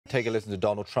take a listen to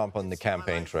Donald Trump on the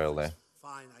campaign trail there.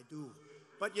 Fine, I do.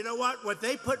 But you know what? What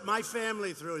they put my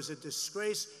family through is a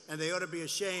disgrace, and they ought to be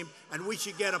ashamed, and we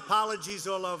should get apologies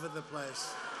all over the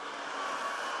place.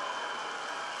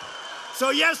 So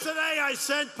yesterday I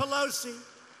sent Pelosi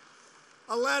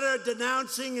a letter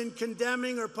denouncing and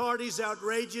condemning her party's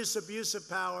outrageous abuse of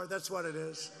power. That's what it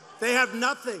is. They have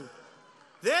nothing.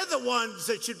 They're the ones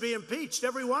that should be impeached,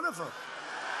 every one of them.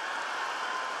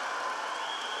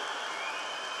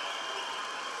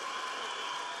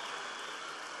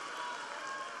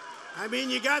 I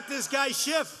mean, you got this guy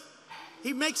Schiff.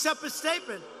 He makes up a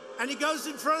statement, and he goes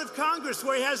in front of Congress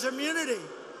where he has immunity.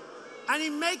 And he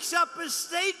makes up a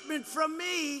statement from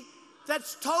me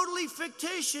that's totally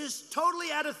fictitious,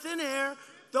 totally out of thin air,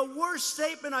 the worst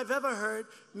statement I've ever heard.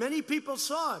 Many people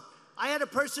saw it. I had a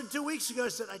person 2 weeks ago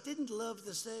said, I didn't love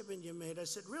the statement you made. I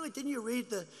said, really, didn't you read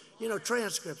the,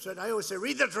 transcripts? And I always say,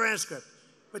 read the transcript.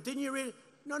 But didn't you read it?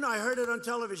 No, I heard it on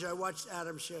television. I watched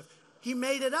Adam Schiff. He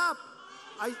made it up.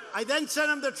 I then sent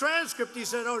him the transcript. He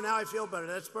said, oh, now I feel better.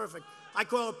 That's perfect. I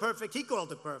call it perfect. He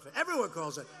called it perfect. Everyone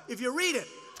calls it. If you read it.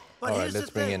 But all right, let's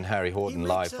bring in Harry Horton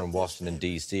live from Washington,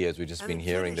 D.C., as we've just been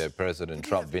hearing there, President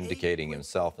Trump vindicating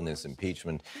himself in this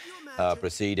impeachment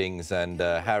proceedings. And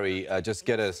Harry, just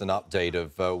get us an update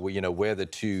of, where the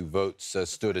two votes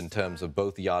stood in terms of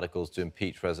both the articles to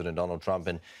impeach President Donald Trump.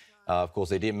 And, of course,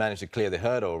 they didn't manage to clear the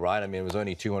hurdle, right? I mean, it was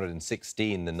only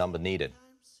 216, the number needed.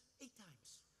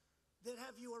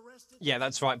 Yeah,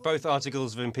 that's right. Both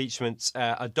articles of impeachment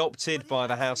adopted by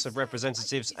the House of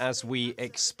Representatives as we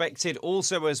expected.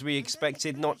 Also, as we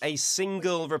expected, not a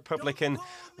single Republican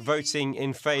voting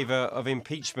in favor of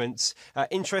impeachment.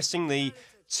 Interestingly,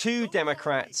 2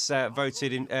 Democrats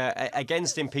voted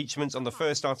against impeachment on the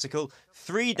first article.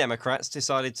 3 Democrats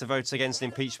decided to vote against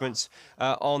impeachment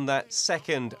on that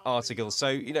second article.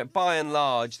 So, by and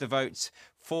large, the vote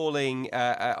falling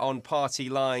on party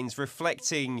lines,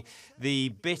 reflecting the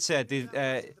bitter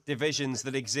divisions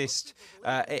that exist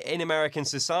in American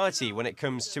society when it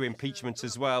comes to impeachment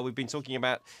as well. We've been talking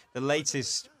about the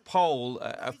latest poll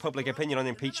of public opinion on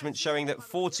impeachment showing that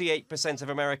 48% of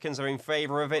Americans are in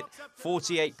favor of it,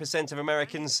 48% of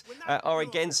Americans are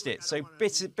against it. So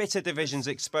bitter divisions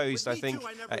exposed, I think,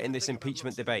 in this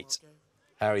impeachment debate.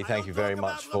 Harry, thank you very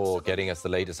much for getting us the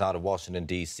latest out of Washington,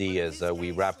 D.C. as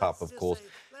we wrap up, of course,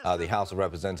 the House of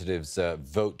Representatives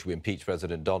vote to impeach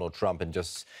President Donald Trump. And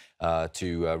just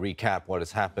to recap what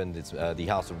has happened, it's the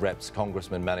House of Reps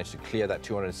congressman managed to clear that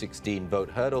 216-vote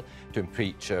hurdle to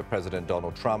impeach President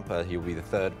Donald Trump. He will be the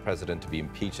 3rd president to be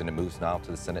impeached, and it moves now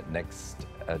to the Senate next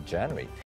January.